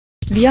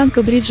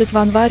Бьянка Бриджит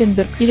Ван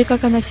Варенберг, или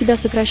как она себя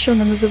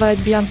сокращенно называет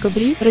Бьянка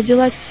Бри,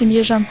 родилась в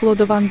семье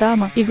Жан-Клода Ван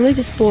Дамма и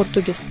Глэдис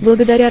Португез.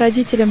 Благодаря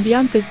родителям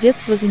Бьянка с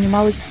детства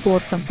занималась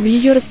спортом. В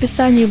ее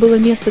расписании было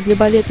место для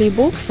балета и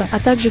бокса, а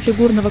также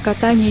фигурного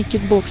катания и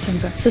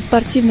кикбоксинга. Со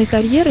спортивной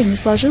карьерой не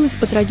сложилось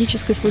по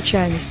трагической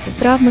случайности.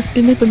 Травма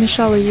спины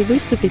помешала ей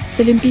выступить с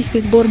олимпийской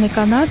сборной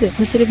Канады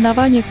на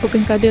соревнованиях по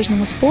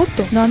конькобежному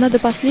спорту, но она до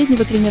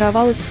последнего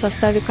тренировалась в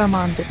составе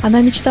команды. Она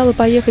мечтала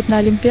поехать на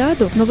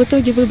Олимпиаду, но в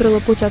итоге выбрала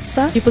путь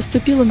отца и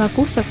поступила на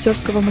курс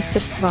актерского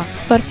мастерства.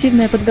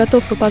 Спортивная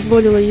подготовка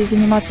позволила ей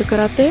заниматься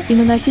каратэ и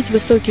наносить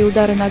высокие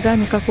удары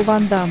ногами, как у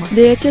Ван Дамма.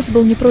 Да и отец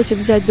был не против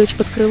взять дочь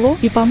под крыло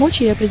и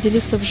помочь ей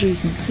определиться в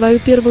жизни. Свою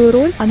первую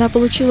роль она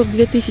получила в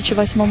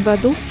 2008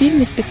 году в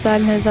фильме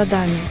 «Специальное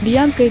задание».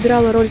 Бьянка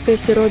играла роль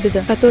Кэсси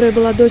Робида, которая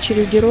была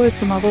дочерью героя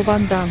самого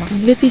Ван Дамма.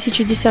 В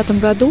 2010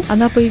 году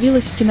она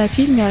появилась в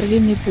кинофильме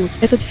 «Орлиный путь».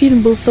 Этот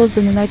фильм был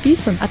создан и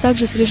написан, а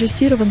также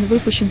срежиссирован и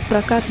выпущен в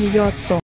прокат ее отцом.